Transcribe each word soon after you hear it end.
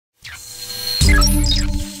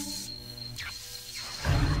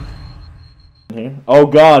Here. Oh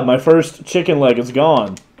god, my first chicken leg is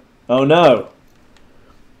gone. Oh no.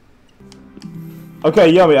 Okay,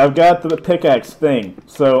 Yummy, I've got the pickaxe thing,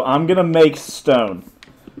 so I'm gonna make stone.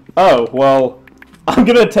 Oh, well, I'm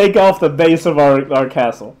gonna take off the base of our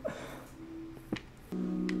castle.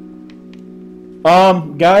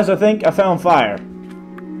 Guys, I think I found fire.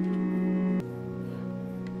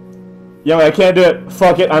 Yummy, I can't do it.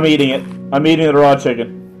 Fuck it, I'm eating it. I'm eating the raw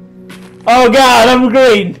chicken. Oh god, I'm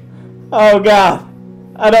green! Oh god.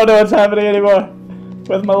 I don't know what's happening anymore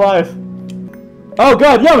with my life. Oh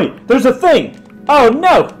god, Yummy! There's a thing! Oh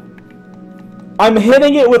no! I'm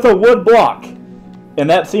hitting it with a wood block. And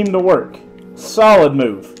that seemed to work. Solid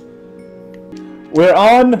move. We're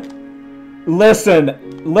on...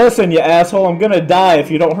 Listen, you asshole. I'm gonna die if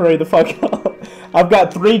you don't hurry the fuck up. I've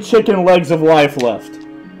got 3 chicken legs of life left.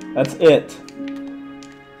 That's it.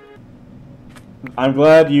 I'm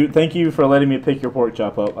glad you... Thank you for letting me pick your pork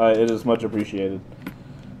chop up. It is much appreciated.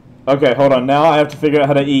 Okay, hold on. Now I have to figure out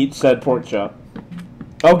how to eat said pork chop.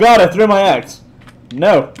 Oh god, I threw my axe.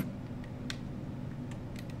 No.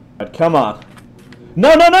 Come on.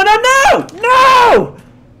 No, no, no, no, no! No!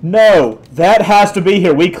 No! That has to be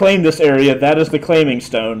here. We claim this area. That is the claiming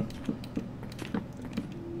stone.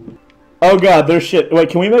 Oh god, there's shit. Wait,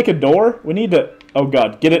 can we make a door? We need to... Oh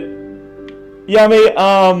god, get it. Yummy,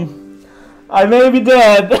 I may be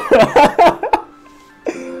dead.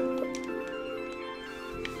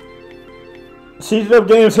 Seated up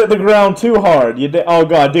games hit the ground too hard. Oh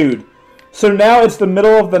god, dude. So now it's the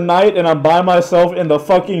middle of the night and I'm by myself in the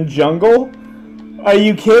fucking jungle? Are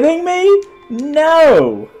you kidding me?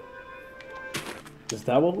 No! Is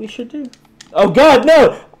that what we should do? Oh god,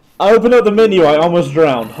 no! I opened up the menu, I almost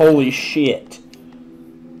drowned. Holy shit.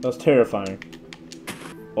 That was terrifying.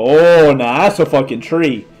 Oh, nah, that's a fucking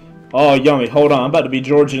tree. Oh, Yummy, hold on. I'm about to be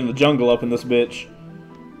George in the jungle up in this bitch.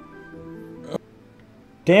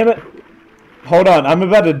 Damn it. Hold on, I'm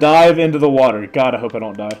about to dive into the water. God, I hope I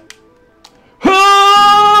don't die.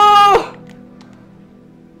 Ah!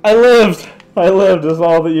 I lived. I lived is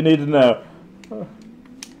all that you need to know.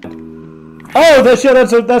 Oh, that shit,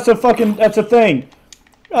 that's a thing.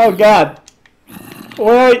 Oh god.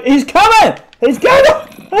 Wait, he's coming! He's coming!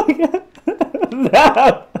 Oh god.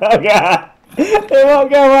 No! Oh god. It won't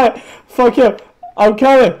go away. Fuck him. I'm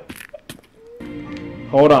coming.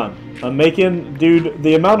 Hold on. I'm making, dude,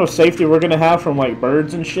 the amount of safety we're gonna have from like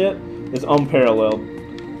birds and shit is unparalleled.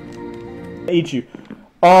 Eat you.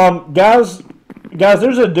 Guys,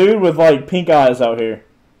 there's a dude with like pink eyes out here.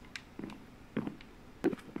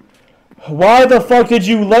 Why the fuck did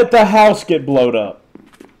you let the house get blowed up?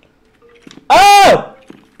 Oh!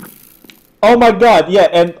 Oh my god, yeah,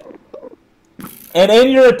 and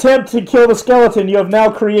in your attempt to kill the skeleton, you have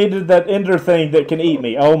now created that ender thing that can eat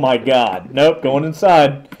me. Oh my god. Nope, going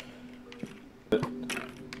inside.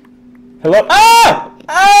 Hello? Ah!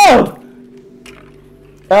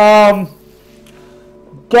 Oh!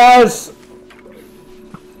 Guys.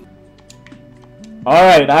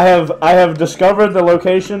 Alright, I have discovered the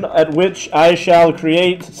location at which I shall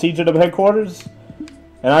create Siege of the Headquarters.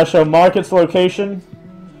 And I shall mark its location.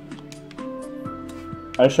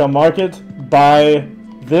 I shall mark it by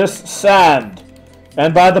this sand.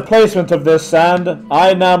 And by the placement of this sand,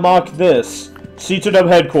 I now mark this Siege of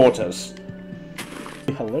Headquarters.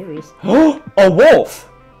 Hilarious. A wolf!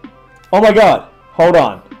 Oh my god. Hold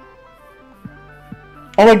on.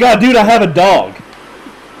 Oh my god, dude, I have a dog.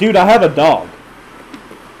 Dude, I have a dog.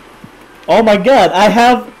 Oh my god, I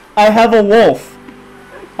have a wolf.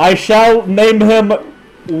 I shall name him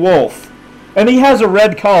Wolf. And he has a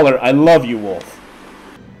red collar. I love you, Wolf.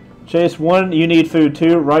 Chase, 1, you need food.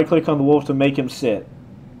 2, right-click on the wolf to make him sit.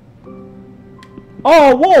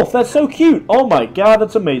 Oh, Wolf! That's so cute! Oh my god,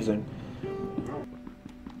 that's amazing.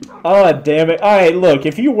 Oh, damn it. Alright, look,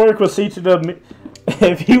 if you work with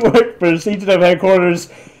if you work for CTW Headquarters,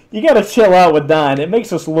 you gotta chill out with dying. It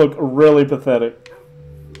makes us look really pathetic.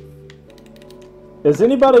 Is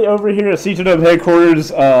anybody over here at CTW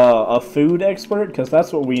Headquarters a food expert? Because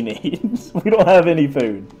that's what we need. We don't have any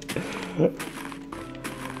food.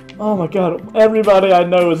 Oh my god, everybody I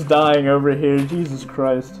know is dying over here. Jesus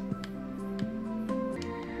Christ.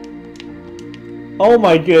 Oh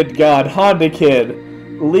my good god, Honda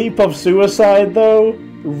Kid. Leap of suicide though?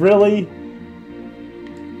 Really?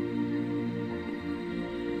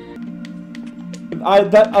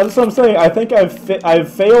 That's what I'm saying. I think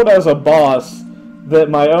I've failed as a boss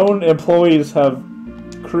that my own employees have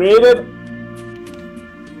created.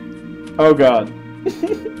 Oh god.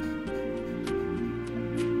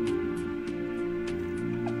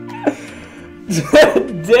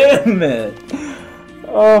 Damn it.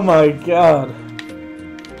 Oh my god.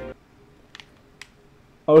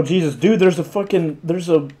 Oh Jesus, dude, there's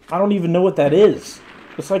a, I don't even know what that is.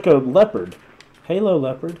 It's like a leopard. Halo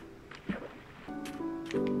leopard.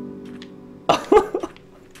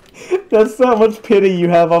 That's how much pity you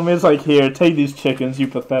have on me. It's like, here, take these chickens, you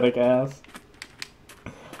pathetic ass.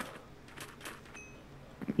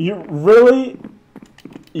 You really?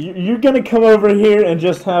 You're gonna come over here and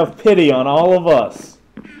just have pity on all of us.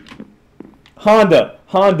 Honda,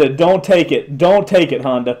 don't take it. Don't take it,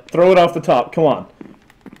 Honda. Throw it off the top. Come on.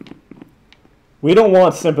 We don't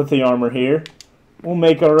want sympathy armor here. We'll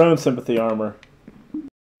make our own sympathy armor.